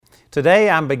Today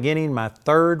I'm beginning my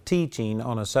third teaching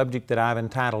on a subject that I've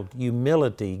entitled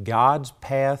Humility, God's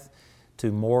Path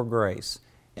to More Grace.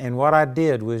 And what I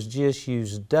did was just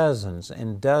use dozens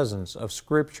and dozens of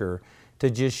Scripture to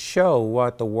just show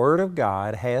what the Word of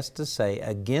God has to say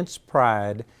against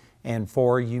pride and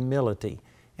for humility.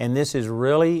 And this is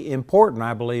really important,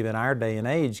 I believe, in our day and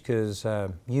age because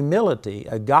humility,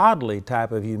 a godly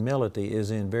type of humility,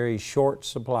 is in very short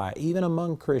supply, even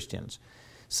among Christians.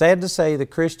 Sad to say, the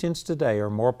Christians today are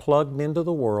more plugged into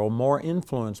the world, more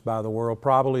influenced by the world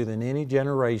probably than any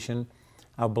generation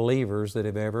of believers that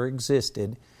have ever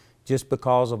existed, just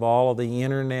because of all of the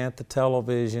internet, the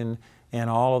television, and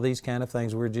all of these kind of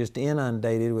things. We're just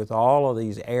inundated with all of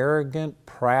these arrogant,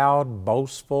 proud,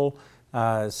 boastful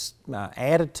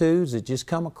attitudes that just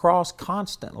come across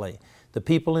constantly. The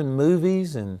people in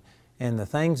movies and the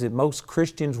things that most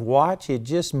Christians watch, it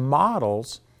just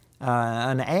models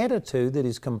an attitude that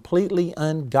is completely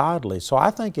ungodly. So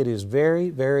I think it is very,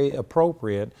 very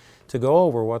appropriate to go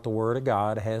over what the Word of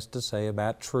God has to say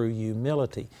about true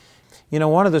humility. You know,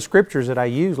 one of the scriptures that I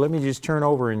use, let me just turn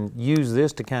over and use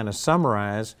this to kind of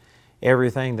summarize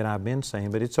everything that I've been saying,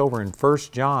 but it's over in 1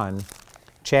 John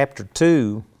chapter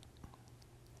 2,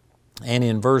 and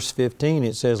in verse 15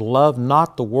 it says, "Love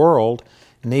not the world,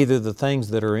 neither the things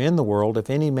that are in the world. If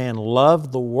any man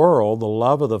love the world, the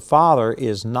love of the Father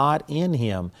is not in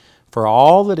him. For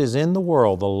all that is in the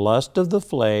world, the lust of the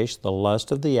flesh, the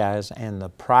lust of the eyes, and the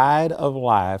pride of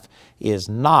life is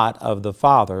not of the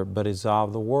Father, but is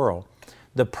of the world."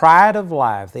 The pride of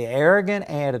life, the arrogant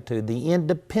attitude, the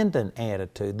independent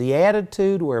attitude, the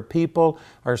attitude where people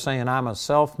are saying, "I'm a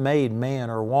self-made man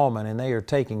or woman," and they are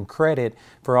taking credit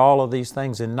for all of these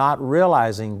things and not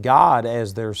realizing God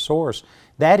as their source,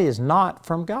 that is not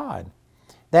from God.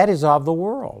 That is of the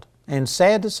world. And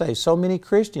sad to say, so many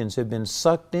Christians have been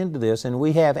sucked into this, and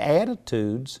we have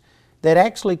attitudes that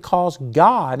actually cause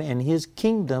God and His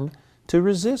kingdom to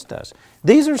resist us.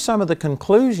 These are some of the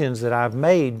conclusions that I've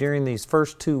made during these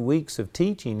first 2 weeks of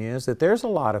teaching, is that there's a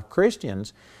lot of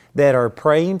Christians that are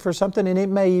praying for something, and it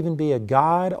may even be a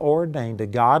God-ordained, a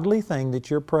godly thing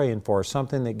that you're praying for,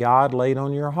 something that God laid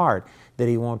on your heart that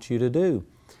He wants you to do.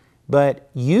 But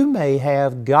you may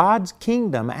have God's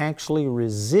kingdom actually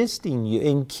resisting you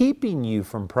and keeping you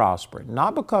from prospering.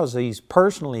 Not because He's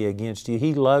personally against you.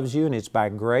 He loves you and it's by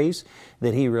grace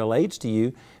that He relates to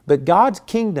you. But God's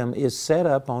kingdom is set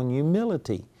up on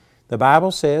humility. The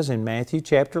Bible says in Matthew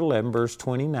chapter 11, verse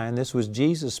 29, this was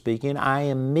Jesus speaking, "I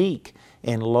am meek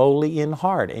and lowly in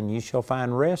heart, and you shall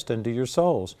find rest unto your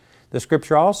souls." The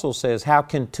Scripture also says, "How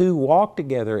can two walk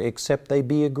together except they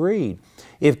be agreed?"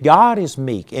 If God is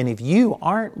meek, and if you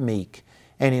aren't meek,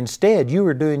 and instead you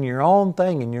are doing your own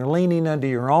thing and you're leaning under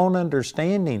your own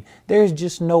understanding, there's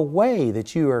just no way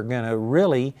that you are going to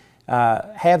really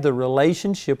have the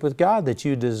relationship with God that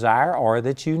you desire or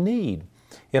that you need.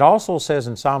 It also says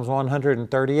in Psalms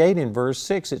 138 in verse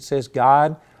 6, it says,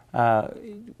 "God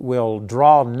will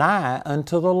draw nigh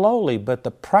unto the lowly, but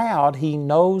the proud He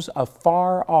knows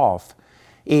afar off."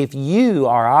 If you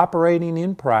are operating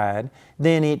in pride,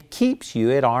 then it keeps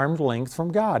you at arm's length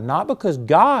from God. Not because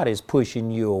God is pushing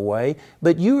you away,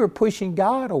 but you are pushing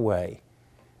God away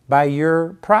by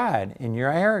your pride and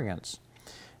your arrogance.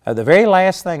 The very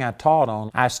last thing I taught on,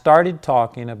 I started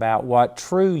talking about what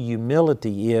true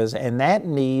humility is, and that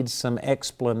needs some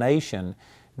explanation.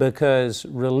 Because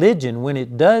religion, when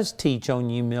it does teach on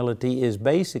humility, is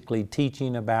basically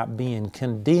teaching about being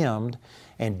condemned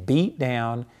and beat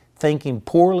down, thinking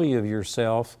poorly of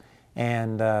yourself,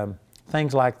 and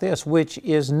things like this, which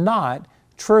is not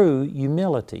true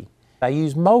humility. I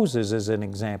use Moses as an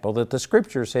example, that the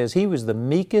Scripture says he was the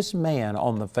meekest man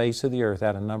on the face of the earth,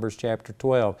 out of Numbers chapter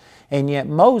 12. And yet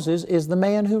Moses is the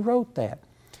man who wrote that.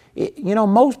 You know,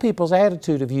 most people's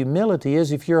attitude of humility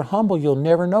is, if you're humble, you'll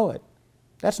never know it.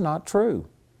 That's not true.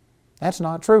 That's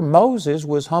not true. Moses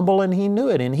was humble and he knew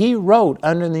it, and he wrote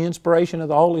under the inspiration of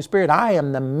the Holy Spirit, "I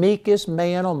am the meekest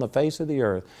man on the face of the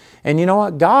earth." And you know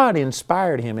what? God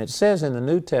inspired him. It says in the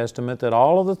New Testament that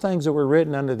all of the things that were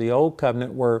written under the Old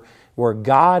Covenant were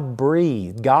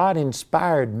God-breathed. God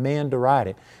inspired men to write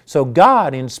it. So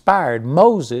God inspired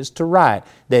Moses to write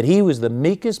that he was the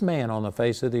meekest man on the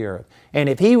face of the earth. And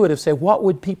if he would have said, "What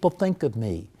would people think of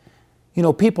me?" You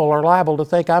know, people are liable to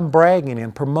think I'm bragging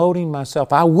and promoting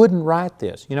myself. I wouldn't write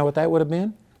this. You know what that would have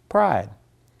been? Pride.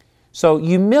 So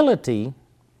humility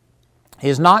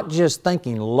is not just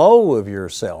thinking low of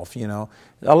yourself, you know.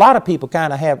 A lot of people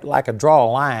kind of have like draw a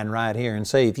line right here and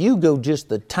say, if you go just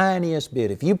the tiniest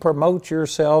bit, if you promote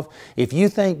yourself, if you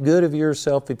think good of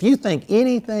yourself, if you think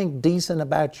anything decent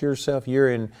about yourself,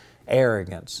 you're in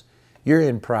arrogance. You're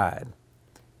in pride.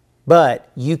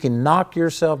 But you can knock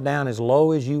yourself down as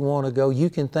low as you want to go. You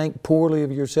can think poorly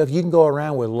of yourself. You can go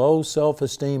around with low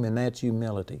self-esteem, and that's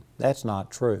humility. That's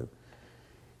not true.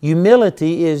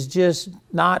 Humility is just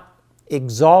not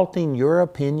exalting your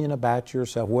opinion about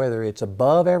yourself, whether it's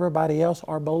above everybody else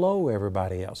or below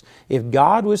everybody else. If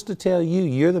God was to tell you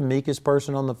you're the meekest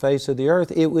person on the face of the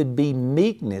earth, it would be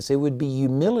meekness, it would be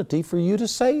humility for you to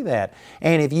say that.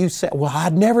 And if you say, well,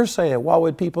 I'd never say it, what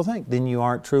would people think? Then you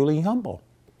aren't truly humble.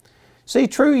 See,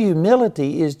 true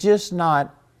humility is just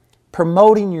not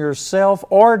promoting yourself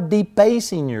or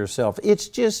debasing yourself. It's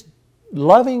just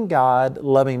loving God,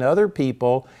 loving other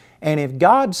people. And if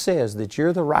God says that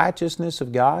you're the righteousness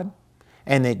of God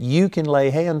and that you can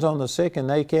lay hands on the sick and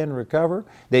they can recover,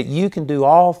 that you can do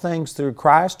all things through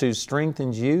Christ who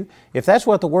strengthens you, if that's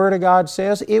what the Word of God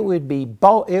says, it would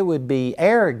be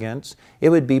arrogance, it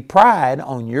would be pride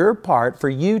on your part for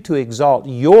you to exalt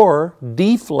your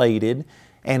deflated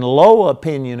and low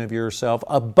opinion of yourself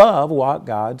above what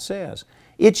God says.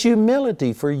 It's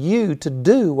humility for you to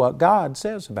do what God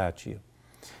says about you.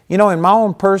 You know, in my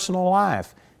own personal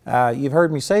life, you've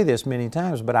heard me say this many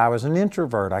times, but I was an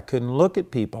introvert. I couldn't look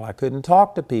at people. I couldn't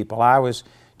talk to people. I was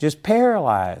just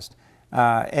paralyzed.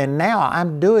 And now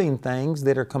I'm doing things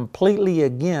that are completely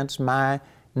against my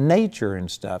nature and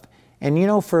stuff. And you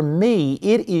know, for me,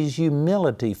 it is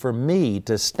humility for me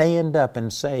to stand up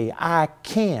and say, I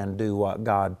can do what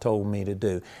God told me to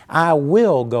do. I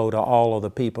will go to all of the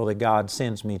people that God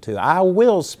sends me to. I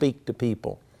will speak to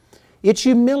people. It's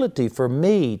humility for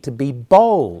me to be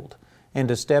bold and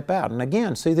to step out. And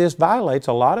again, see, this violates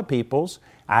a lot of people's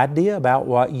idea about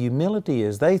what humility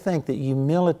is. They think that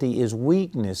humility is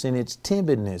weakness and it's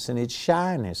timidness and it's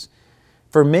shyness.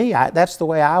 For me, that's the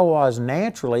way I was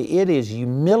naturally. It is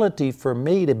humility for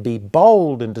me to be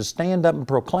bold and to stand up and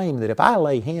proclaim that if I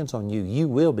lay hands on you, you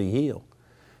will be healed.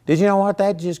 Did you know what?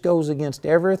 That just goes against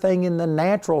everything in the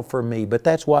natural for me, but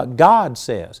that's what God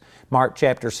says. Mark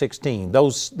chapter 16,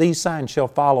 these signs shall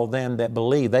follow them that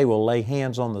believe. They will lay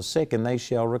hands on the sick and they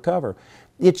shall recover.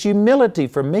 It's humility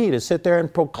for me to sit there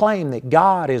and proclaim that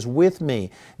God is with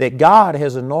me, that God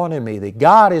has anointed me, that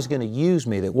God is going to use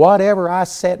me, that whatever I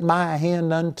set my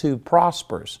hand unto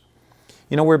prospers.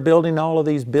 You know, we're building all of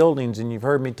these buildings, and you've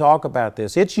heard me talk about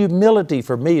this. It's humility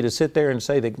for me to sit there and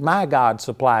say that my God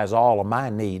supplies all of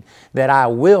my need, that I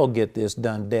will get this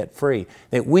done debt-free,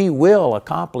 that we will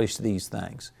accomplish these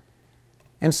things.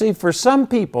 And see, for some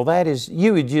people, that is,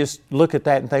 you would just look at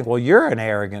that and think, well, you're an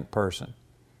arrogant person.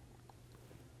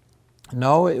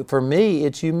 No, for me,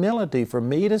 it's humility for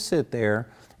me to sit there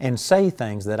and say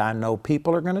things that I know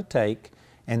people are going to take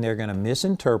and they're going to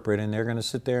misinterpret, and they're going to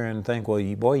sit there and think, well,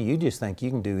 you just think you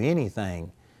can do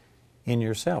anything in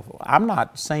yourself. I'm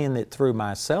not saying that through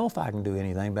myself I can do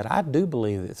anything, but I do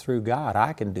believe that through God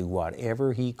I can do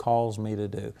whatever He calls me to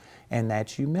do, and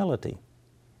that's humility.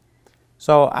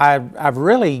 So I've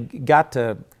really got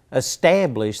to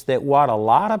establish that what a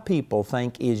lot of people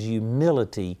think is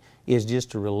humility is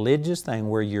just a religious thing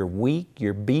where you're weak,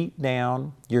 you're beat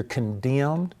down, you're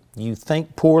condemned, you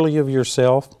think poorly of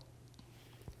yourself,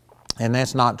 and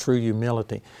that's not true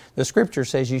humility. The Scripture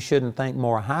says you shouldn't think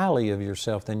more highly of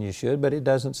yourself than you should, but it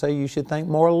doesn't say you should think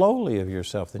more lowly of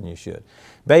yourself than you should.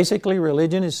 Basically,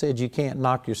 religion has said you can't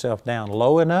knock yourself down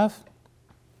low enough,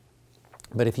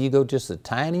 but if you go just the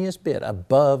tiniest bit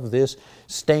above this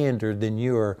standard, then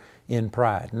you are in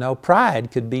pride. No,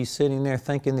 pride could be sitting there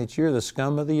thinking that you're the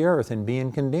scum of the earth and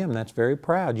being condemned. That's very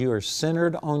proud. You are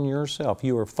centered on yourself.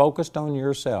 You are focused on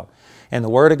yourself. And the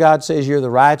Word of God says you're the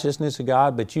righteousness of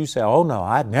God, but you say, oh no,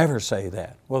 I'd never say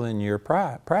that. Well, then you're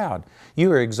proud.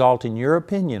 You are exalting your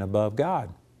opinion above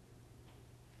God.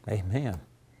 Amen.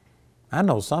 I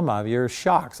know some of you are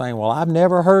shocked, saying, well, I've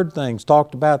never heard things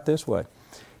talked about this way.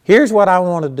 Here's what I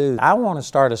want to do. I want to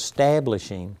start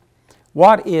establishing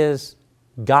what is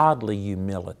godly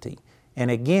humility.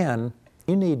 And again,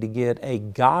 you need to get a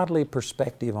godly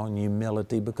perspective on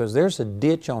humility, because there's a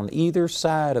ditch on either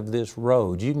side of this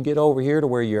road. You can get over here to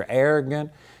where you're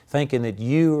arrogant, thinking that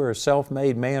you are a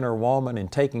self-made man or woman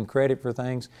and taking credit for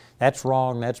things. That's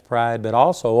wrong, that's pride. But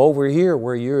also over here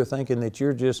where you're thinking that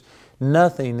you're just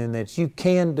nothing and that you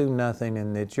can do nothing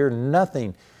and that you're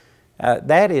nothing.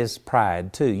 That is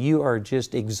pride too. You are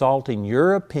just exalting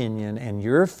your opinion and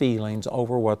your feelings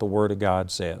over what the Word of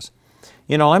God says.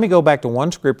 You know, let me go back to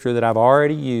one scripture that I've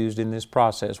already used in this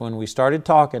process. When we started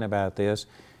talking about this,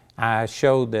 I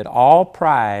showed that all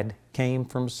pride came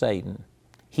from Satan.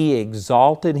 He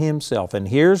exalted himself. And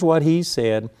here's what he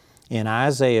said in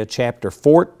Isaiah chapter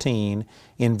 14,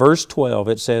 in verse 12.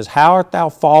 It says, "How art thou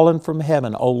fallen from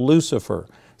heaven, O Lucifer,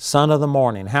 son of the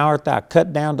morning, how art thou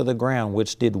cut down to the ground,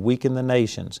 which did weaken the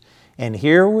nations? And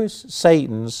here was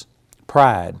Satan's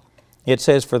pride. It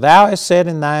says, for thou hast said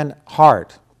in thine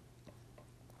heart,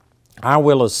 I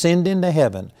will ascend into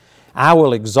heaven. I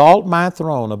will exalt my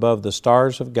throne above the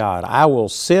stars of God. I will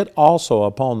sit also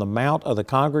upon the mount of the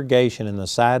congregation in the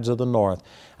sides of the north.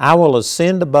 I will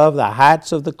ascend above the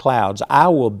heights of the clouds. I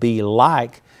will be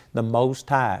like the Most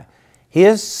High.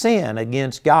 His sin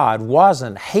against God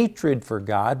wasn't hatred for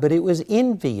God, but it was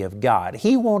envy of God.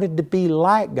 He wanted to be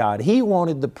like God. He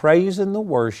wanted the praise and the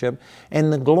worship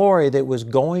and the glory that was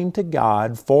going to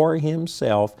God for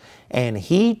Himself. And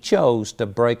he chose to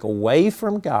break away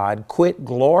from God, quit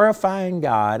glorifying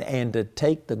God, and to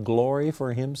take the glory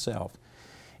for himself.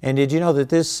 And did you know that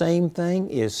this same thing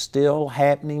is still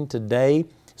happening today?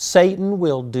 Satan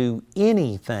will do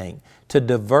anything to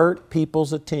divert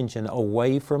people's attention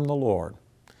away from the Lord.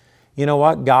 You know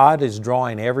what? God is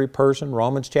drawing every person.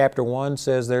 Romans chapter 1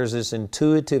 says there's this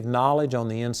intuitive knowledge on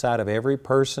the inside of every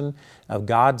person of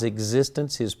God's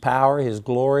existence, His power, His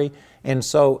glory. And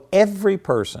so every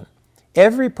person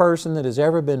that has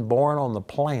ever been born on the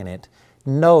planet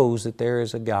knows that there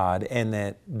is a God and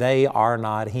that they are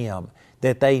not Him,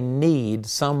 that they need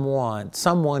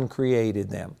someone created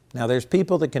them. Now there's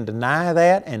people that can deny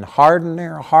that and harden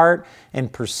their heart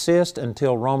and persist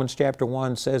until Romans chapter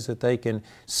 1 says that they can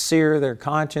sear their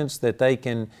conscience, that they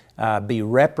can be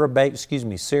reprobate.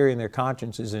 Searing their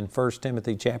conscience is in 1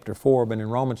 Timothy chapter 4, but in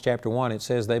Romans chapter 1 it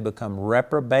says they become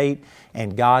reprobate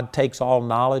and God takes all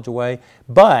knowledge away.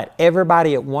 But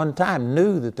everybody at one time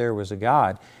knew that there was a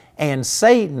God. And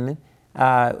Satan,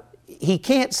 he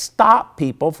can't stop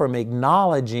people from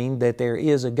acknowledging that there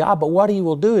is a God, but what he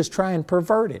will do is try and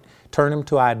pervert it. Turn them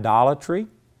to idolatry,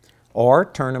 or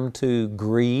turn them to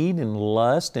greed and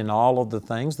lust and all of the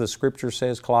things. The Scripture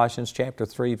says, Colossians chapter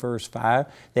 3, verse 5,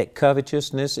 that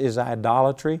covetousness is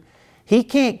idolatry. He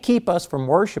can't keep us from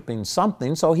worshiping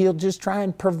something, so he'll just try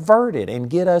and pervert it and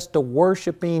get us to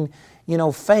worshiping,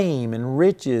 fame and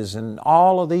riches and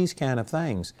all of these kind of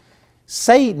things.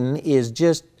 Satan is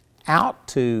just out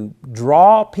to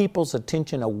draw people's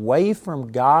attention away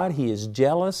from God. He is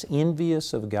jealous,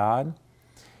 envious of God.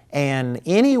 And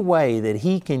any way that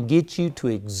he can get you to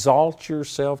exalt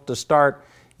yourself, to start,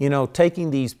 taking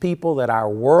these people that our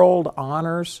world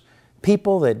honors,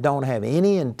 people that don't have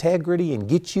any integrity, and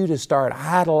get you to start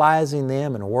idolizing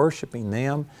them and worshiping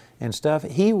them and stuff,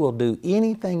 he will do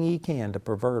anything he can to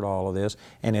pervert all of this.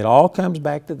 And it all comes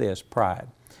back to this: pride.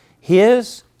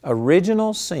 His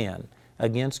original sin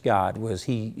against God was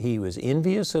he was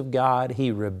envious of God,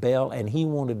 he rebelled, and he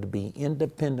wanted to be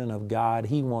independent of God.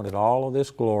 He wanted all of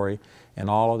this glory and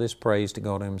all of this praise to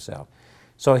go to himself.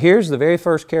 So here's the very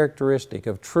first characteristic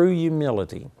of true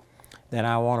humility that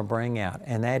I want to bring out,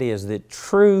 and that is that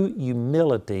true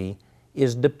humility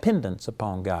is dependence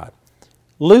upon God.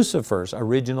 Lucifer's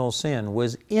original sin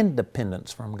was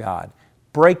independence from God,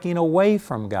 breaking away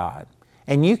from God.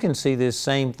 And you can see this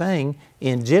same thing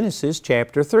in Genesis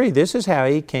chapter 3. This is how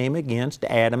he came against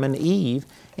Adam and Eve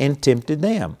and tempted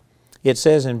them. It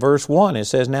says in verse 1, it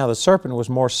says, Now the serpent was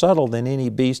more subtle than any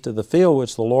beast of the field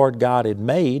which the Lord God had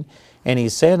made. And he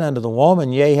said unto the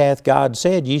woman, Yea, hath God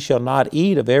said, Ye shall not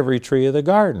eat of every tree of the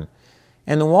garden.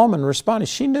 And the woman responded.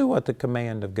 She knew what the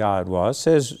command of God was. It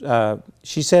says,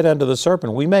 she said unto the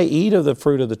serpent, We may eat of the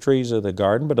fruit of the trees of the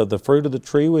garden, but of the fruit of the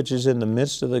tree which is in the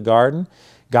midst of the garden,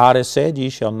 God has said, Ye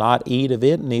shall not eat of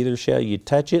it, neither shall ye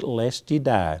touch it, lest ye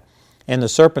die. And the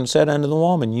serpent said unto the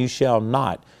woman, You shall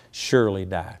not surely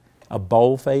die. A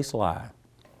bold-faced lie.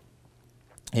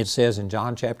 It says in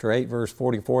John chapter 8, verse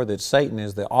 44, that Satan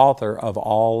is the author of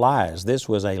all lies. This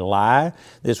was a lie.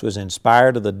 This was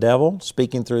inspired of the devil,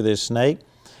 speaking through this snake.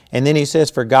 And then he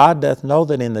says, For God doth know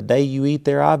that in the day you eat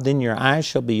thereof, then your eyes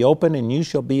shall be opened, and you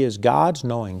shall be as gods,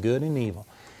 knowing good and evil.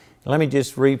 Let me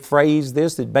just rephrase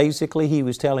this, that basically he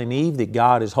was telling Eve that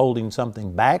God is holding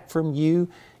something back from you.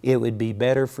 It would be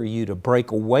better for you to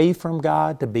break away from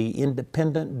God, to be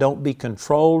independent. Don't be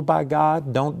controlled by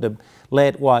God. Don't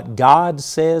let what God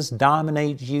says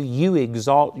dominate you. You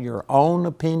exalt your own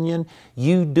opinion.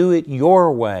 You do it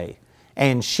your way.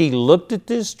 And she looked at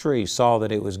this tree, saw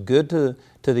that it was good to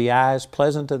the eyes,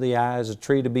 pleasant to the eyes, a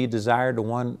tree to be desired,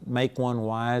 to make one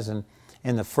wise, and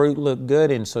the fruit looked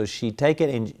good, and so she took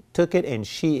it and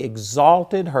she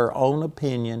exalted her own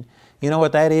opinion. You know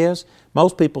what that is?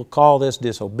 Most people call this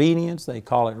disobedience, they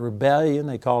call it rebellion,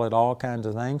 they call it all kinds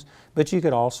of things, but you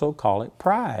could also call it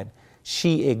pride.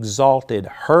 She exalted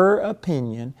her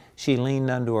opinion, she leaned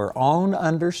unto her own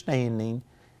understanding,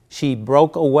 she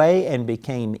broke away and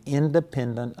became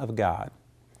independent of God.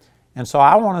 And so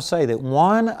I want to say that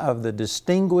one of the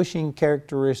distinguishing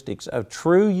characteristics of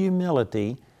true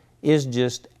humility is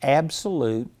just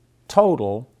absolute,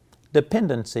 total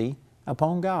dependency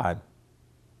upon God.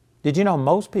 Did you know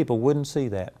most people wouldn't see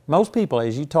that? Most people,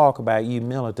 as you talk about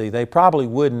humility, they probably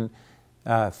wouldn't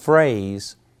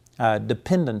phrase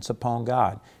dependence upon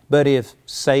God. But if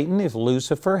Satan, if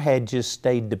Lucifer had just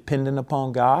stayed dependent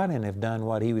upon God and have done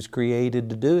what he was created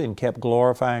to do and kept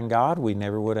glorifying God, we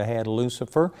never would have had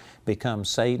Lucifer become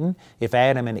Satan. If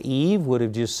Adam and Eve would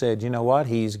have just said, you know what,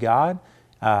 He's God,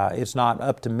 it's not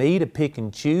up to me to pick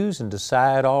and choose and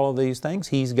decide all of these things.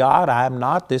 He's God, I'm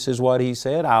not, this is what He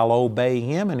said, I'll obey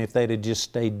Him. And if they'd have just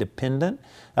stayed dependent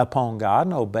upon God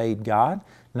and obeyed God,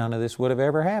 none of this would have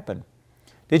ever happened.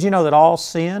 Did you know that all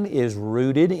sin is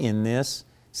rooted in this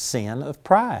sin of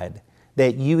pride?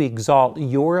 That you exalt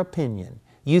your opinion.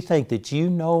 You think that you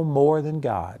know more than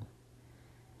God.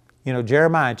 You know,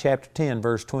 Jeremiah chapter 10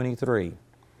 verse 23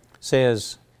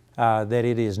 says that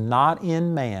it is not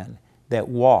in man that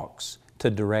walks to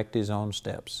direct his own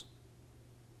steps.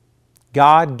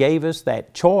 God gave us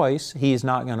that choice. He is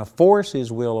not going to force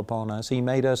His will upon us. He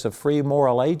made us a free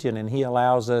moral agent and He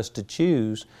allows us to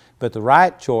choose. But the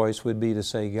right choice would be to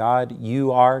say, God,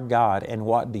 You are God, and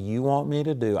what do You want me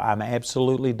to do? I'm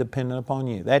absolutely dependent upon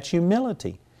You. That's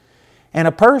humility. And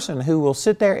a person who will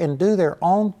sit there and do their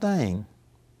own thing,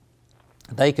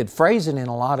 they could phrase it in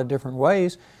a lot of different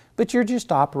ways, but you're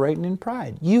just operating in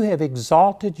pride. You have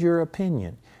exalted your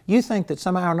opinion. You think that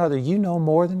somehow or another you know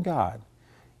more than God.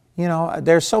 You know,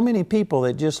 there's so many people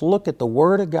that just look at the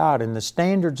Word of God and the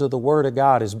standards of the Word of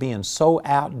God as being so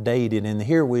outdated, and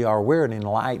here we are, we're an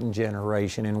enlightened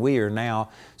generation, and we are now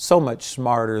so much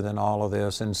smarter than all of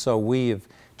this, and so we have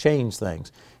changed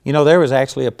things. You know, there was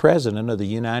actually a president of the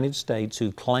United States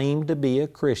who claimed to be a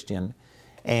Christian,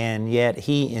 and yet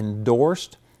he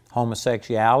endorsed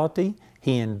homosexuality,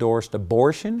 he endorsed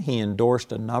abortion, he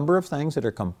endorsed a number of things that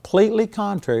are completely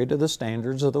contrary to the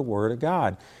standards of the Word of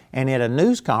God. And at a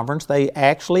news conference, they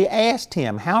actually asked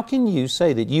him, how can you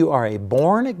say that you are a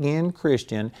born-again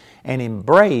Christian and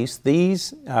embrace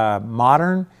these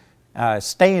modern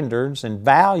standards and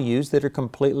values that are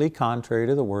completely contrary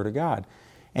to the Word of God?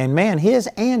 And man, his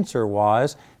answer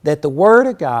was that the Word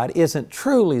of God isn't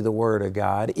truly the Word of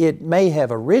God. It may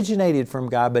have originated from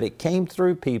God, but it came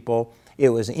through people. It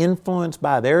was influenced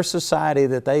by their society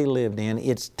that they lived in.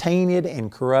 It's tainted and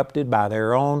corrupted by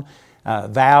their own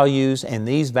values, and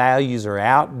these values are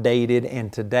outdated,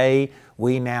 and today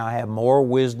we now have more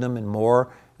wisdom and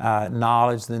more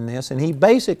knowledge than this. And he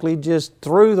basically just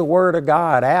threw the Word of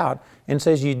God out and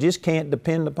says you just can't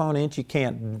depend upon it, you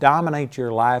can't dominate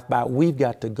your life by it. We've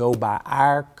got to go by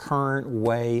our current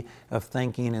way of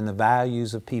thinking, and the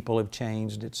values of people have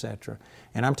changed, etc.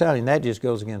 And I'm telling you, that just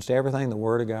goes against everything the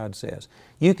Word of God says.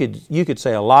 You could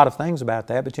say a lot of things about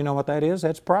that, but you know what that is?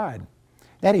 That's pride.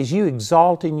 That is you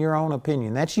exalting your own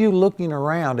opinion. That's you looking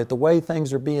around at the way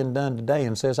things are being done today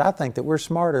and says, I think that we're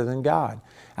smarter than God.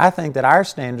 I think that our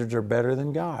standards are better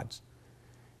than God's.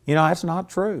 You know, that's not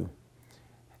true.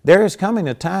 There is coming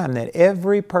a time that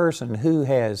every person who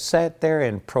has sat there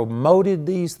and promoted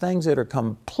these things that are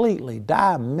completely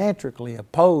diametrically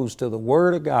opposed to the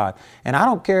Word of God, and I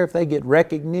don't care if they get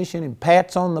recognition and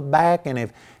pats on the back, and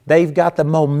if they've got the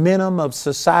momentum of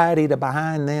society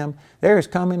behind them, there is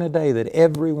coming a day that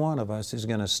every one of us is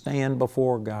going to stand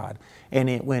before God.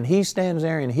 And when He stands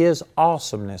there in His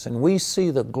awesomeness, and we see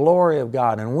the glory of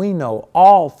God, and we know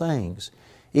all things,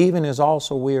 even as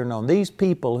also we are known. These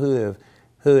people who have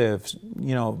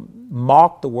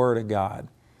mocked the Word of God,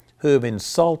 who have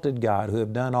insulted God, who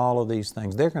have done all of these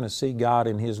things, they're going to see God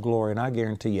in His glory. And I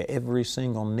guarantee you, every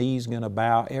single knee is going to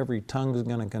bow, every tongue is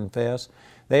going to confess.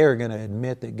 They are going to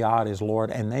admit that God is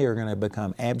Lord, and they are going to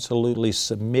become absolutely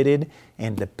submitted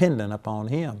and dependent upon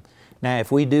Him. Now,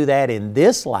 if we do that in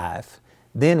this life,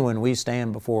 then when we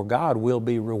stand before God, we'll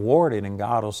be rewarded, and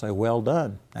God will say, well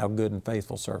done, thou good and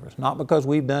faithful servant. Not because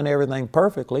we've done everything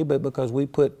perfectly, but because we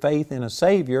put faith in a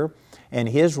Savior, and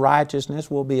His righteousness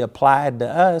will be applied to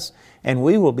us, and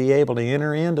we will be able to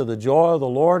enter into the joy of the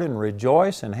Lord and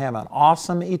rejoice and have an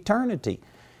awesome eternity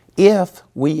if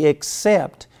we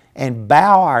accept and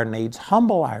bow our knees,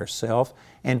 humble ourselves,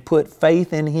 and put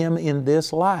faith in Him in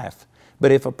this life.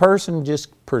 But if a person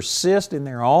just persists in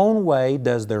their own way,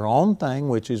 does their own thing,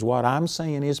 which is what I'm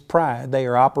saying is pride, they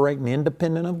are operating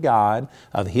independent of God,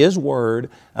 of His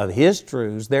Word, of His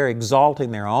truths, they're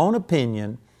exalting their own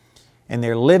opinion, and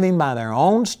they're living by their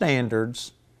own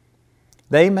standards,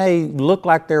 they may look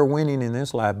like they're winning in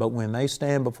this life, but when they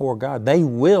stand before God, they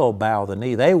will bow the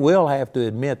knee. They will have to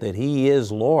admit that He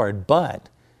is Lord, but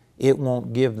it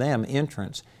won't give them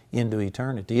entrance into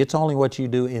eternity. It's only what you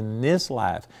do in this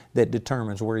life that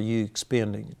determines where you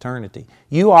spend eternity.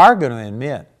 You are going to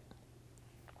admit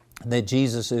that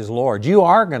Jesus is Lord. You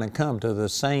are going to come to the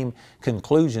same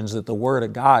conclusions that the Word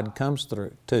of God comes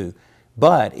to.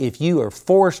 But if you are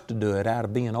forced to do it out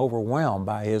of being overwhelmed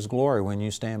by His glory when you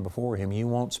stand before Him, you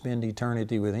won't spend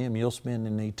eternity with Him. You'll spend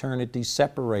an eternity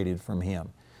separated from Him.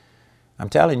 I'm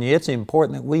telling you, it's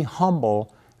important that we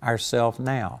humble ourselves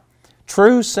now.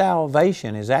 True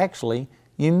salvation is actually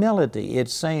humility.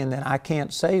 It's saying that I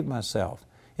can't save myself.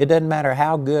 It doesn't matter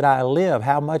how good I live,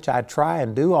 how much I try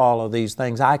and do all of these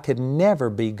things, I could never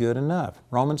be good enough.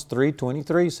 Romans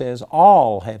 3:23 says,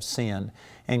 all have sinned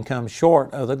and come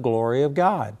short of the glory of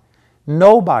God.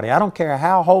 Nobody, I don't care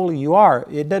how holy you are,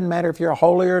 it doesn't matter if you're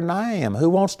holier than I am. Who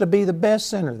wants to be the best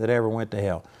sinner that ever went to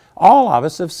hell? All of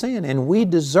us have sinned and we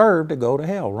deserve to go to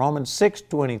hell. Romans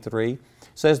 6:23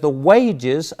 says the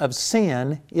wages of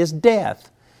sin is death.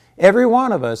 Every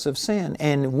one of us have sinned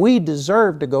and we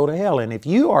deserve to go to hell. And if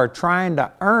you are trying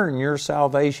to earn your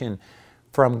salvation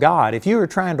from God, if you are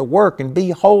trying to work and be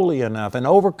holy enough and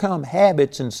overcome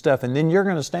habits and stuff, and then you're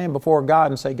going to stand before God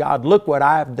and say, God, look what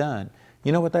I've done.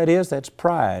 You know what that is? That's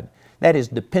pride. That is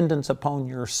dependence upon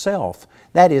yourself.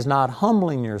 That is not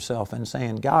humbling yourself and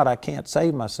saying, God, I can't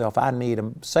save myself. I need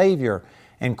a Savior,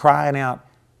 and crying out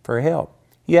for help.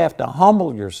 You have to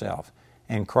humble yourself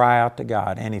and cry out to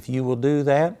God. And if you will do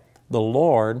that, the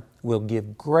Lord will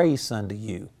give grace unto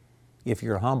you if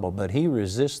you're humble, but He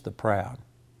resists the proud.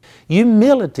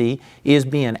 Humility is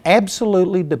being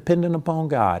absolutely dependent upon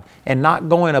God and not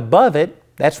going above it.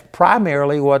 That's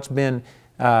primarily what's been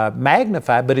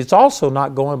magnified, but it's also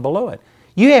not going below it.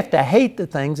 You have to hate the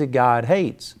things that God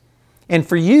hates. And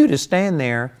for you to stand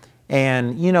there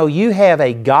and, you have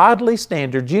a godly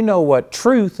standard, you know what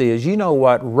truth is, you know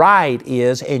what right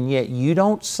is, and yet you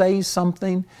don't say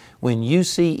something when you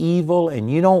see evil and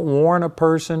you don't warn a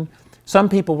person. Some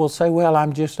people will say, well,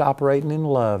 I'm just operating in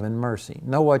love and mercy.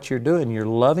 Know what you're doing? You're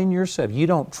loving yourself. You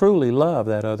don't truly love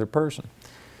that other person.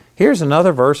 Here's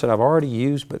another verse that I've already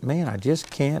used, but man, I just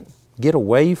can't get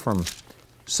away from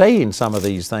saying some of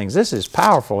these things. This is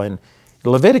powerful. In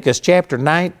Leviticus chapter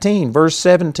 19, verse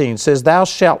 17 says, thou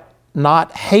shalt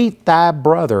not hate thy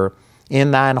brother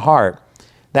in thine heart.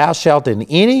 Thou shalt in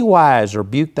any wise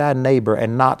rebuke thy neighbor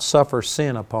and not suffer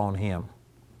sin upon him.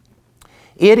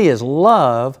 It is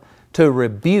love to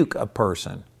rebuke a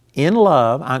person. In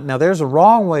love, now there's a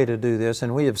wrong way to do this,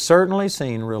 and we have certainly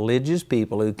seen religious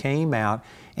people who came out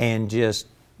and just,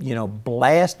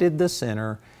 blasted the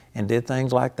sinner and did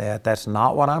things like that. That's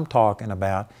not what I'm talking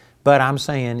about. But I'm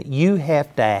saying you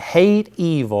have to hate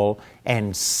evil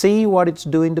and see what it's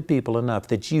doing to people enough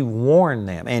that you warn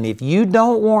them. And if you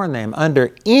don't warn them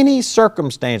under any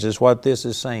circumstances what this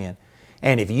is saying,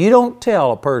 and if you don't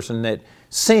tell a person that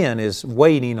sin is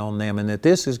waiting on them and that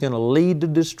this is going to lead to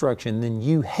destruction, then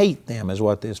you hate them, is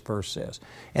what this verse says.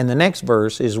 And the next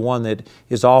verse is one that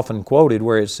is often quoted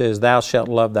where it says, thou shalt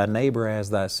love thy neighbor as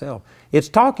thyself. It's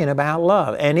talking about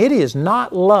love. And it is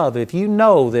not love if you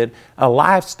know that a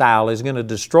lifestyle is going to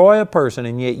destroy a person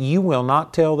and yet you will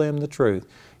not tell them the truth.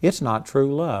 It's not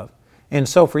true love. And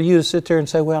so for you to sit there and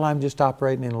say, well, I'm just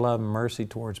operating in love and mercy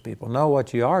towards people. No,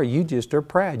 what you are, you just are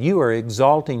proud. You are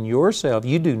exalting yourself.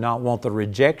 You do not want the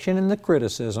rejection and the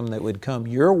criticism that would come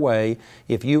your way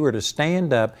if you were to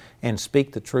stand up and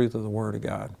speak the truth of the Word of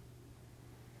God.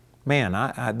 Man,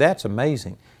 that's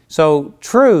amazing. So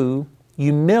true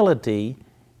humility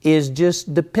is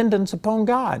just dependence upon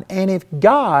God. And if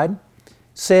God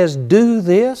says do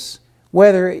this,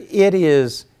 whether it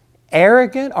is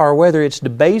arrogant or whether it's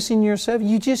debasing yourself,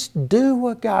 you just do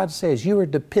what God says. You are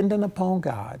dependent upon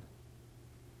God.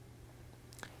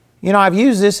 I've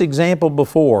used this example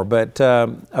before, but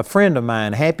a friend of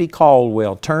mine, Happy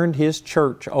Caldwell, turned his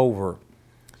church over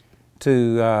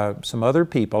to some other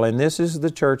people, and this is the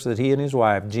church that he and his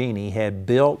wife, Jeannie, had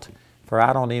built for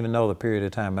I don't even know the period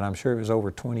of time, but I'm sure it was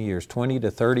over 20 years, 20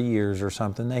 to 30 years or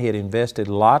something. They had invested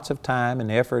lots of time and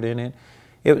effort in it.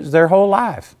 It was their whole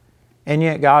life. And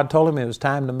yet God told him it was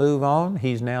time to move on.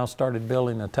 He's now started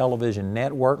building a television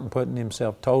network and putting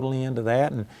himself totally into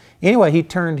that. And anyway, he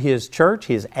turned his church,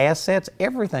 his assets,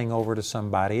 everything over to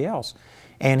somebody else.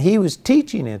 And he was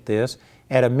teaching at this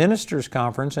at a ministers'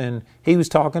 conference, and he was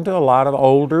talking to a lot of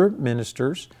older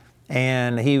ministers,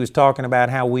 and he was talking about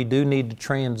how we do need to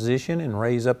transition and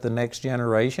raise up the next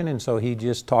generation. And so he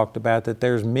just talked about that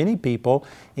there's many people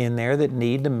in there that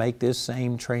need to make this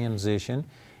same transition.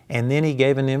 And then he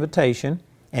gave an invitation,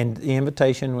 and the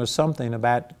invitation was something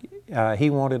about he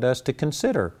wanted us to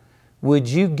consider. Would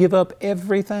you give up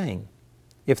everything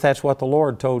if that's what the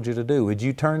Lord told you to do? Would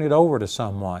you turn it over to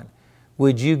someone?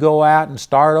 Would you go out and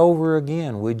start over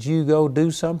again? Would you go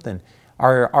do something?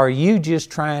 Are you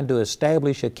just trying to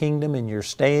establish a kingdom and you're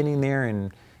standing there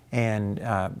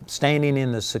and standing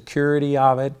in the security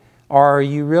of it? Or are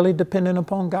you really dependent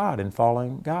upon God and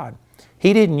following God?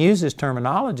 He didn't use this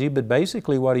terminology, but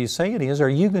basically what he's saying is, are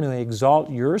you going to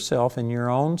exalt yourself in your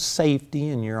own safety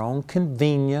and your own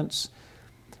convenience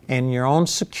and your own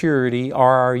security,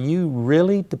 or are you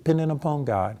really dependent upon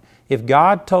God? If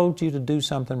God told you to do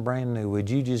something brand new, would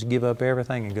you just give up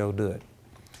everything and go do it?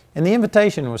 And the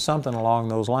invitation was something along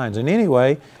those lines. And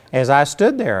anyway, as I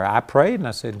stood there, I prayed and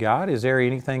I said, God, is there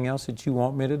anything else that you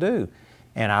want me to do?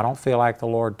 And I don't feel like the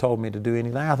Lord told me to do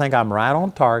anything. I think I'm right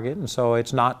on target, and so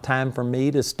it's not time for me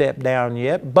to step down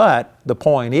yet. But the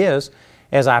point is,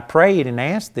 as I prayed and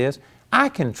asked this, I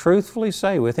can truthfully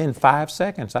say within 5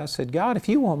 seconds, I said, God, if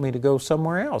you want me to go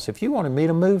somewhere else, if you wanted me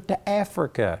to move to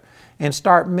Africa and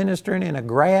start ministering in a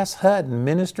grass hut and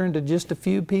ministering to just a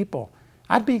few people,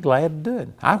 I'd be glad to do it.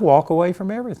 I'd walk away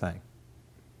from everything.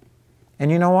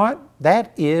 And you know what?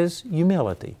 That is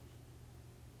humility.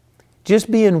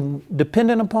 Just being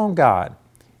dependent upon God.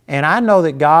 And I know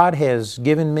that God has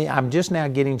given me, I'm just now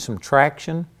getting some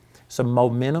traction, some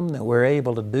momentum that we're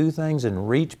able to do things and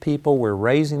reach people. We're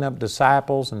raising up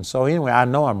disciples. And so anyway, I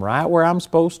know I'm right where I'm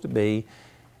supposed to be.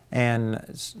 And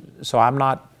so I'm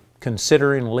not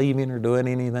considering leaving or doing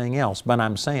anything else. But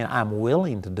I'm saying I'm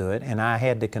willing to do it, and I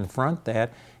had to confront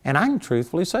that. And I can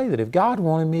truthfully say that if God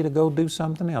wanted me to go do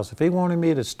something else, if He wanted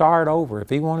me to start over, if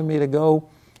He wanted me to go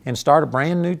and start a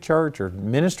brand new church or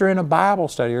minister in a Bible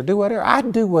study or do whatever,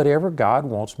 I'd do whatever God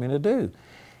wants me to do.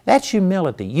 That's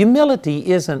humility.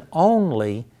 Humility isn't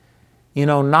only,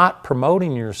 not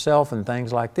promoting yourself and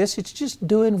things like this. It's just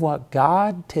doing what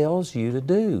God tells you to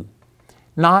do.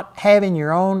 Not having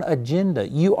your own agenda.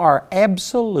 You are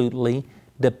absolutely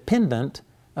dependent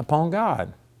upon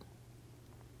God.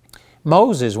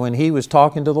 Moses, when he was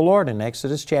talking to the Lord in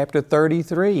Exodus chapter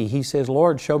 33, he says,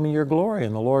 Lord, show me your glory.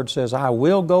 And the Lord says, I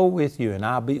will go with you, and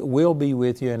will be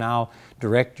with you, and I'll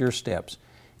direct your steps.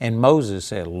 And Moses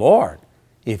said, Lord,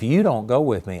 if you don't go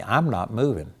with me, I'm not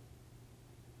moving.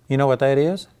 You know what that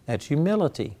is? That's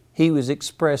humility. He was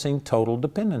expressing total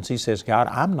dependence. He says, God,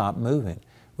 I'm not moving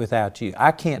without you.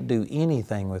 I can't do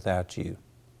anything without you.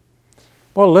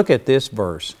 Well, look at this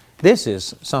verse. This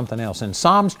is something else. In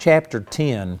Psalms chapter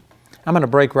 10, I'm going to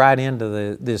break right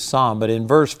into this psalm, but in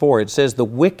verse 4 it says, the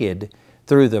wicked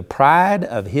through the pride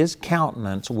of his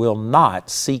countenance will not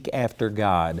seek after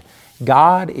God.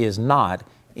 God is not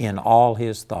in all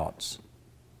his thoughts.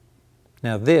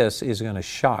 Now this is going to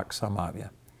shock some of you.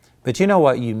 But you know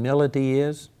what humility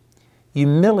is?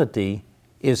 Humility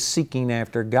is seeking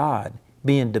after God,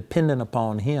 being dependent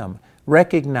upon Him,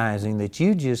 recognizing that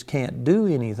you just can't do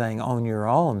anything on your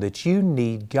own, that you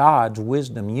need God's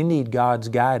wisdom, you need God's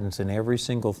guidance in every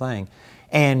single thing.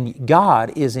 And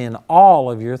God is in all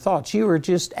of your thoughts. You are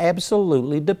just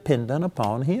absolutely dependent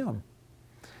upon Him.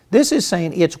 This is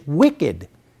saying it's wicked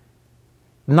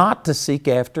not to seek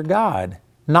after God,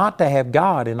 not to have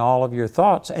God in all of your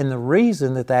thoughts. And the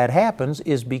reason that happens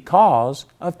is because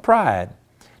of pride.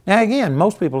 Now again,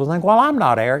 most people think, well, I'm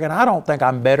not arrogant. I don't think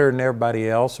I'm better than everybody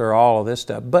else or all of this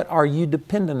stuff. But are you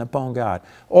dependent upon God?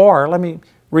 Or let me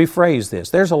rephrase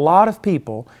this. There's a lot of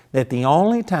people that the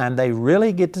only time they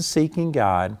really get to seeking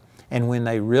God and when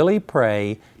they really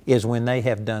pray is when they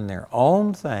have done their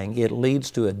own thing. It leads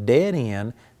to a dead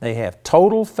end. They have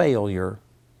total failure.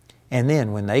 And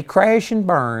then when they crash and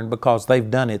burn because they've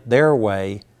done it their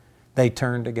way, they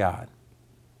turn to God.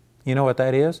 You know what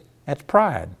that is? That's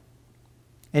pride.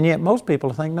 And yet most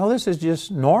people think, no, this is just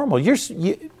normal.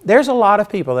 There's a lot of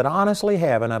people that honestly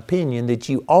have an opinion that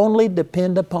you only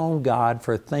depend upon God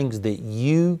for things that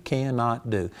you cannot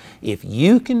do. If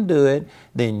you can do it,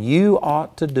 then you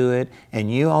ought to do it, and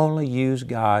you only use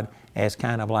God as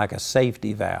kind of like a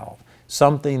safety valve,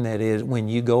 something that is when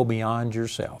you go beyond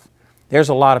yourself. There's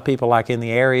a lot of people like in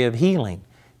the area of healing.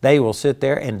 They will sit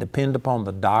there and depend upon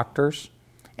the doctors,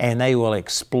 and they will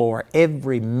explore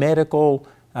every medical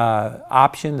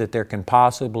option that there can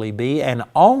possibly be, and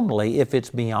only if it's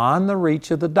beyond the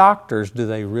reach of the doctors do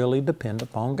they really depend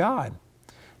upon God.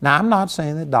 Now, I'm not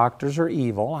saying that doctors are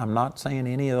evil. I'm not saying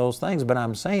any of those things, but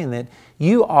I'm saying that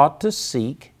you ought to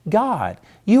seek God.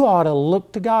 You ought to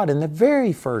look to God, and the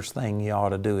very first thing you ought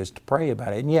to do is to pray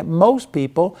about it. And yet most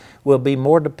people will be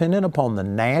more dependent upon the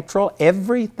natural,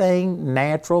 everything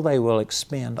natural. They will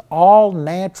expend all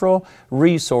natural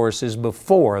resources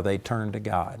before they turn to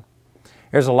God.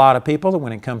 There's a lot of people that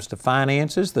when it comes to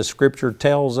finances, the Scripture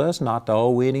tells us not to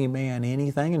owe any man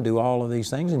anything and do all of these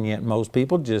things, and yet most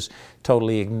people just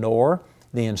totally ignore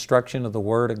the instruction of the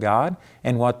Word of God,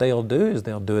 and what they'll do is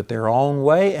they'll do it their own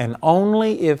way, and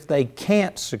only if they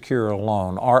can't secure a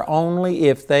loan, or only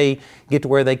if they get to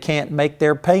where they can't make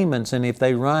their payments, and if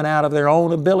they run out of their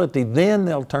own ability, then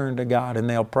they'll turn to God and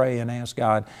they'll pray and ask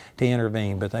God to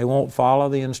intervene. But they won't follow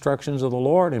the instructions of the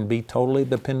Lord and be totally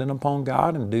dependent upon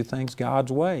God and do things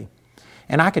God's way.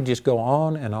 And I could just go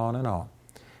on and on and on.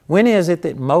 When is it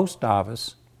that most of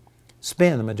us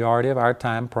spend the majority of our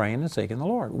time praying and seeking the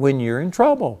Lord? When you're in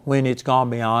trouble, when it's gone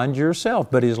beyond yourself.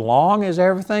 But as long as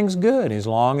everything's good, as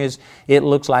long as it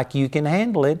looks like you can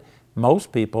handle it,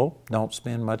 most people don't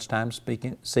spend much time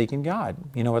seeking God.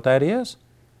 You know what that is?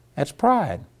 That's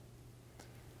pride.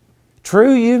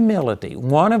 True humility,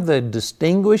 one of the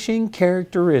distinguishing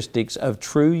characteristics of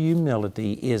true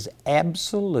humility is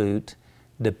absolute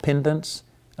dependence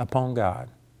upon God.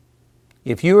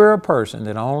 If you are a person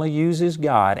that only uses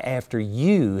God after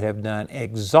you have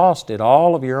exhausted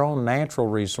all of your own natural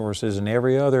resources and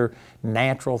every other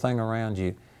natural thing around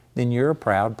you, then you're a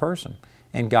proud person.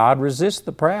 And God resists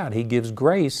the proud. He gives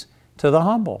grace to the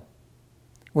humble.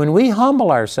 When we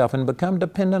humble ourselves and become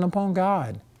dependent upon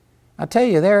God, I tell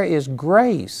you, there is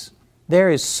grace.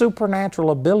 There is supernatural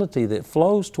ability that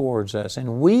flows towards us,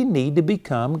 and we need to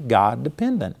become God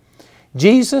dependent.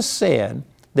 Jesus said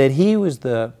that He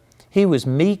was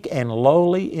meek and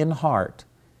lowly in heart.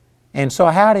 And so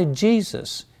how did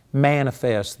Jesus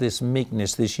manifest this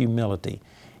meekness, this humility?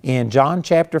 In John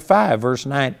chapter 5, verse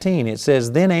 19, it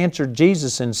says, "Then answered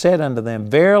Jesus and said unto them,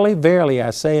 Verily, verily,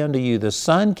 I say unto you, the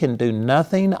Son can do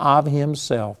nothing of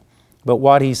Himself, but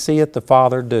what He seeth the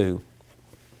Father do.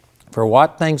 For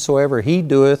what things soever He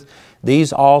doeth,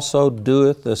 these also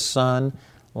doeth the Son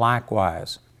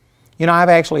likewise." You know, I've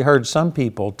actually heard some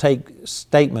people take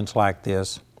statements like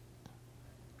this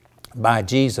by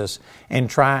Jesus and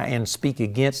try and speak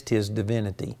against His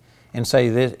divinity and say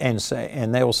this,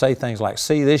 and they will say things like,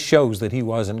 "See, this shows that He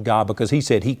wasn't God because He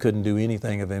said He couldn't do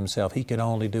anything of Himself. He could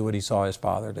only do what He saw His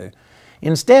Father do."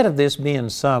 Instead of this being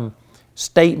some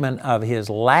statement of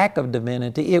His lack of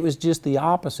divinity, it was just the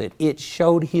opposite. It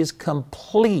showed His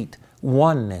complete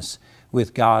oneness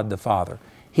with God the Father.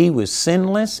 He was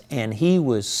sinless, and He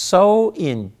was so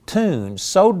in tune,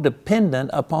 so dependent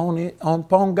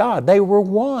upon God. They were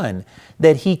one,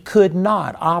 that He could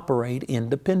not operate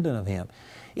independent of Him.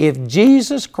 If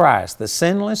Jesus Christ, the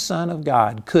sinless Son of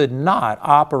God, could not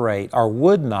operate or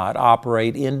would not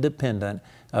operate independent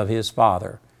of His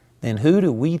Father, then who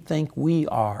do we think we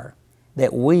are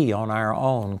that we on our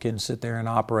own can sit there and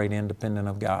operate independent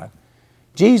of God?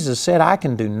 Jesus said, "I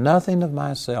can do nothing of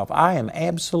myself. I am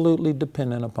absolutely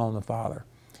dependent upon the Father."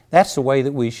 That's the way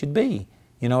that we should be.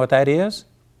 You know what that is?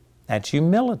 That's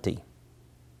humility.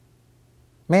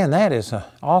 Man, that is an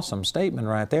awesome statement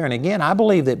right there. And again, I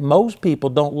believe that most people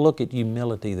don't look at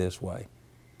humility this way.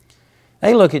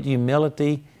 They look at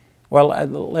humility, well,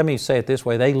 let me say it this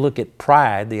way. They look at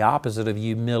pride, the opposite of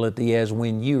humility, as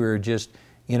when you are just,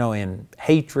 in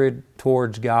hatred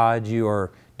towards God, you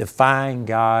are defying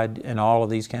God and all of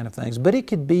these kind of things. But it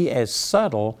could be as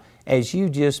subtle as you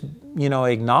just,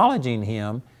 acknowledging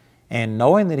Him and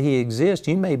knowing that He exists.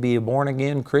 You may be a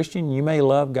born-again Christian. You may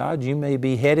love God. You may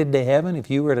be headed to heaven. If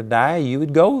you were to die, you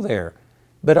would go there.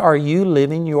 But are you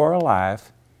living your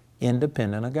life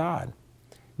independent of God?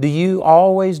 Do you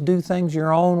always do things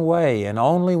your own way, and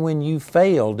only when you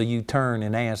fail do you turn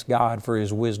and ask God for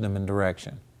His wisdom and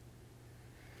direction?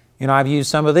 I've used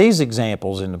some of these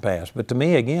examples in the past, but to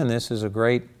me, again, this is a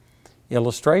great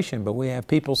illustration. But we have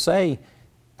people say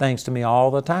things to me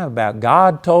all the time about,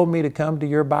 "God told me to come to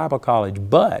your Bible college,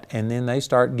 but," and then they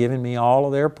start giving me all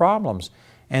of their problems,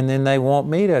 and then they want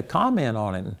me to comment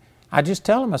on it. And I just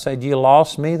tell them, I say, "You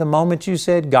lost me the moment you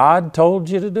said God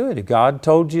told you to do it. If God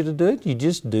told you to do it, you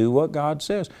just do what God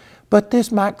says. But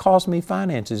this might cost me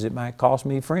finances. It might cost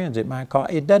me friends. It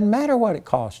doesn't matter what it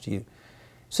costs you.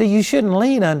 See, you shouldn't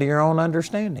lean unto your own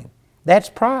understanding. That's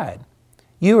pride.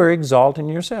 You are exalting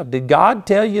yourself. Did God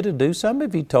tell you to do something?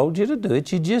 If He told you to do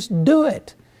it, you just do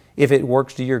it. If it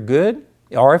works to your good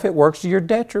or if it works to your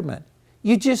detriment,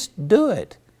 you just do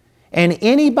it. And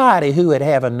anybody who would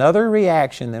have another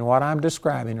reaction than what I'm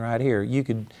describing right here, you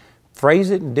could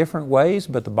phrase it in different ways,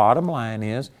 but the bottom line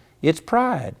is, it's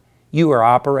pride. You are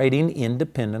operating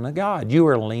independent of God. You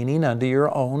are leaning unto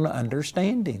your own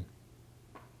understanding.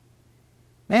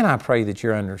 Man, I pray that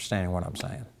you're understanding what I'm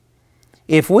saying.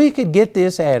 If we could get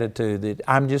this attitude that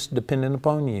I'm just dependent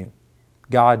upon you,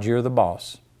 God, you're the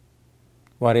boss.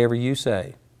 Whatever you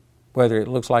say, whether it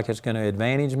looks like it's going to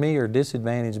advantage me or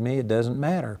disadvantage me, it doesn't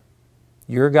matter.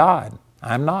 You're God.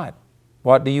 I'm not.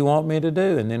 What do you want me to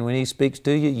do? And then when He speaks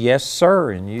to you, yes,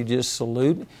 sir, and you just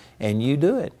salute and you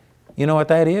do it. You know what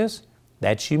that is?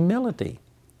 That's humility.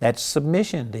 That's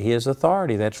submission to His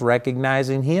authority. That's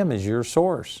recognizing Him as your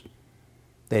source.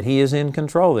 That He is in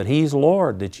control, that He's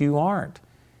Lord, that you aren't.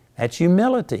 That's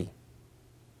humility.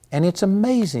 And it's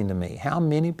amazing to me how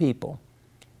many people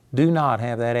do not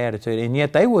have that attitude, and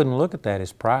yet they wouldn't look at that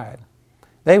as pride.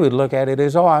 They would look at it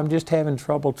as, oh, I'm just having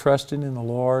trouble trusting in the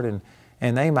Lord,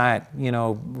 and they might,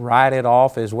 write it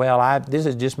off as, well, this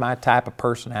is just my type of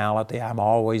personality. I'm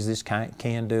always this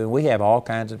can do. We have all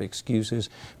kinds of excuses,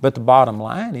 but the bottom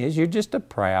line is you're just a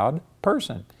proud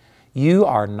person. You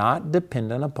are not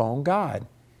dependent upon God.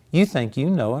 You think you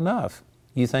know enough.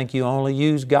 You think you only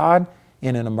use God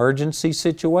in an emergency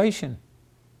situation.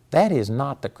 That is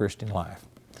not the Christian life.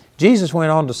 Jesus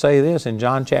went on to say this in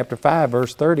John chapter 5,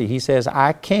 verse 30. He says,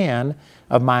 I can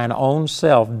of mine own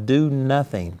self do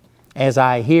nothing. As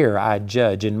I hear, I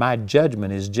judge, and my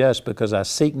judgment is just, because I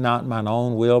seek not mine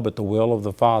own will, but the will of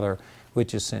the Father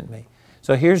which has sent me.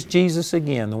 So here's Jesus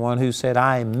again, the one who said,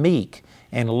 I am meek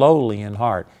and lowly in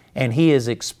heart. And He is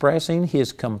expressing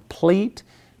His complete,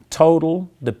 total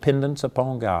dependence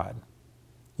upon God.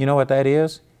 You know what that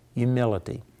is?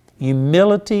 Humility.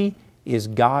 Humility is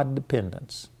God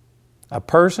dependence. A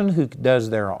person who does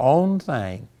their own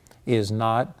thing is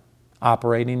not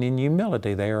operating in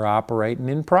humility. They are operating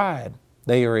in pride.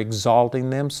 They are exalting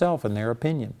themselves and their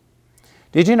opinion.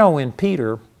 Did you know when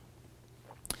Peter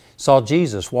saw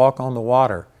Jesus walk on the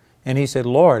water, and he said,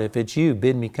 Lord, if it's you,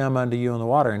 bid me come unto you on the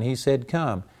water. And He said,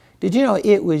 come. Did you know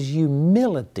it was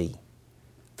humility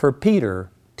for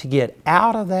Peter to get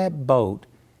out of that boat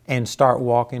and start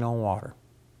walking on water?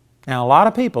 Now, a lot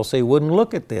of people, wouldn't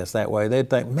look at this that way. They'd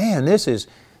think, man,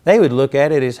 they would look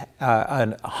at it as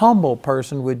a humble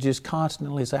person would just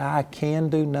constantly say, I can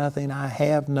do nothing, I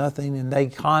have nothing, and they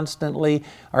constantly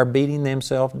are beating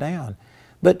themselves down.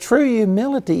 But true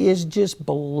humility is just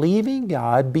believing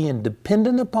God, being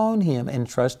dependent upon Him, and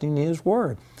trusting His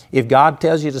Word. If God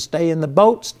tells you to stay in the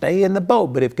boat, stay in the boat.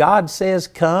 But if God says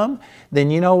come, then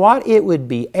you know what? It would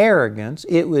be arrogance,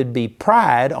 it would be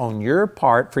pride on your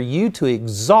part for you to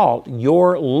exalt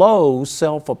your low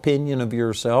self-opinion of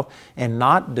yourself and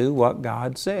not do what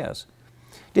God says.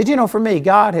 Did you know, for me,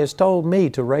 God has told me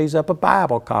to raise up a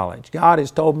Bible college. God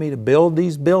has told me to build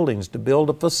these buildings, to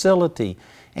build a facility,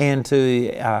 and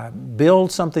to build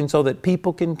something so that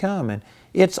people can come. And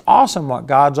it's awesome what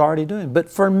God's already doing. But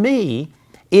for me,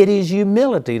 it is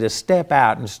humility to step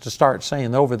out and to start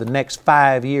saying, over the next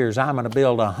 5 years, I'm going to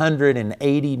build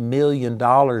 $180 million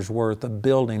worth of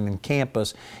building and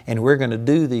campus, and we're going to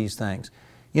do these things.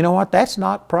 You know what? That's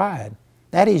not pride.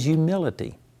 That is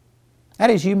humility. That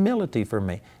is humility for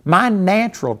me. My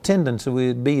natural tendency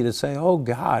would be to say, oh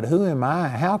God, who am I?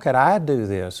 How could I do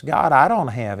this? God, I don't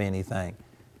have anything.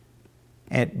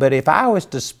 But if I was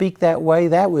to speak that way,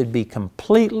 that would be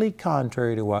completely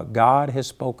contrary to what God has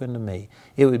spoken to me.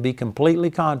 It would be completely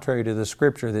contrary to the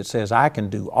Scripture that says, I can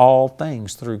do all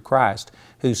things through Christ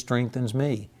who strengthens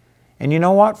me. And you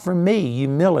know what? For me,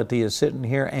 humility is sitting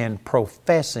here and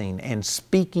professing and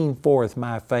speaking forth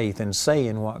my faith and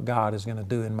saying what God is going to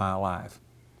do in my life.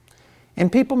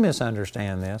 And people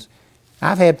misunderstand this.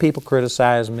 I've had people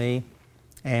criticize me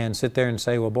and sit there and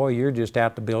say, well, boy, you're just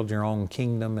out to build your own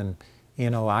kingdom, and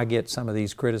I get some of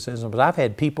these criticisms. But I've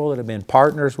had people that have been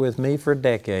partners with me for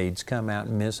decades come out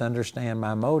and misunderstand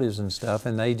my motives and stuff.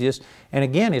 And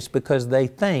again, it's because they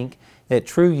think that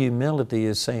true humility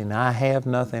is saying, I have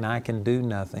nothing, I can do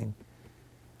nothing.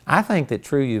 I think that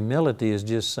true humility is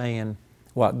just saying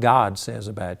what God says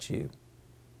about you.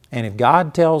 And if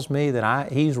God tells me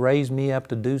that He's raised me up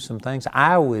to do some things,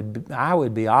 I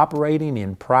would be operating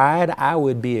in pride. I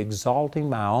would be exalting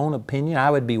my own opinion.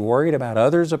 I would be worried about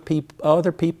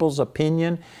other people's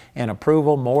opinion and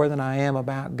approval more than I am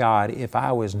about God if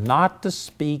I was not to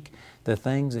speak the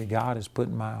things that God has put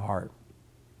in my heart.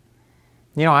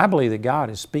 I believe that God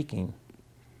is speaking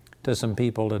to some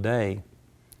people today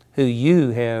who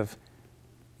you've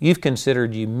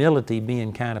considered humility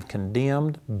being kind of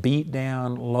condemned, beat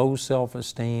down, low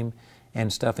self-esteem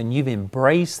and stuff, and you've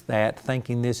embraced that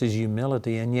thinking this is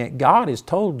humility, and yet God has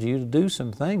told you to do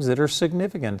some things that are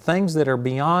significant, things that are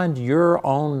beyond your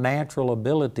own natural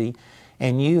ability,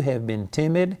 and you have been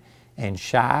timid and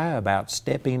shy about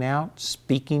stepping out,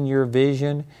 speaking your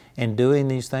vision, and doing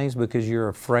these things because you're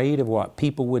afraid of what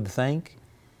people would think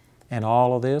and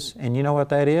all of this. And you know what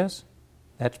that is?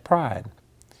 That's pride.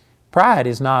 Pride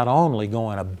is not only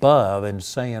going above and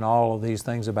saying all of these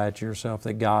things about yourself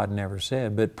that God never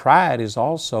said, but pride is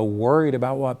also worried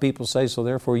about what people say, so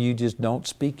therefore you just don't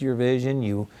speak your vision,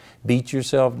 you beat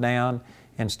yourself down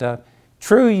and stuff.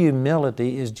 True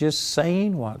humility is just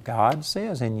saying what God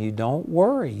says, and you don't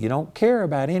worry. You don't care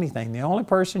about anything. The only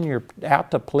person you're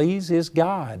out to please is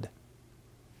God.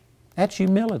 That's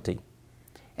humility.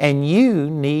 And you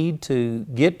need to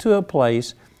get to a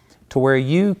place to where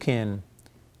you can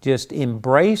just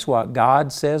embrace what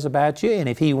God says about you, and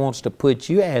if He wants to put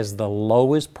you as the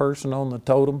lowest person on the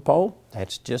totem pole,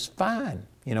 that's just fine.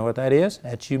 You know what that is?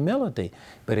 That's humility.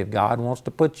 But if God wants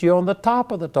to put you on the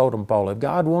top of the totem pole, if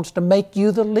God wants to make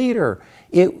you the leader,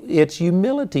 it's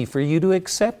humility for you to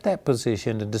accept that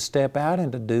position and to step out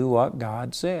and to do what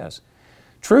God says.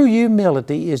 True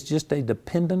humility is just a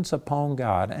dependence upon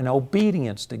God, an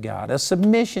obedience to God, a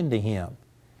submission to Him.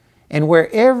 And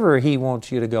wherever He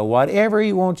wants you to go, whatever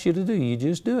He wants you to do, you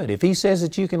just do it. If He says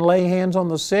that you can lay hands on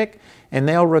the sick and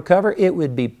they'll recover, it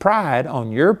would be pride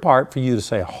on your part for you to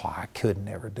say, oh, I could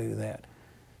never do that.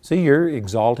 See, you're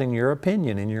exalting your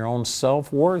opinion and your own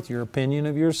self-worth, your opinion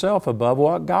of yourself above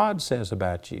what God says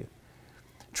about you.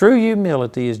 True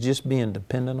humility is just being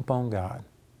dependent upon God.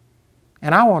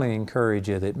 And I want to encourage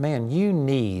you that, man, you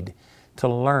need to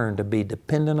learn to be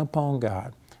dependent upon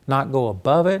God, not go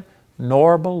above it,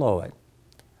 nor below it.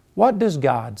 What does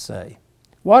God say?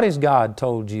 What has God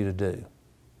told you to do?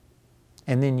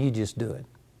 And then you just do it.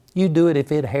 You do it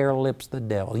if it hair lips the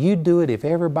devil. You do it if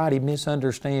everybody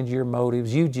misunderstands your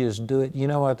motives. You just do it. You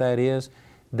know what that is?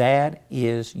 That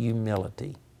is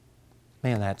humility.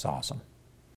 Man, that's awesome.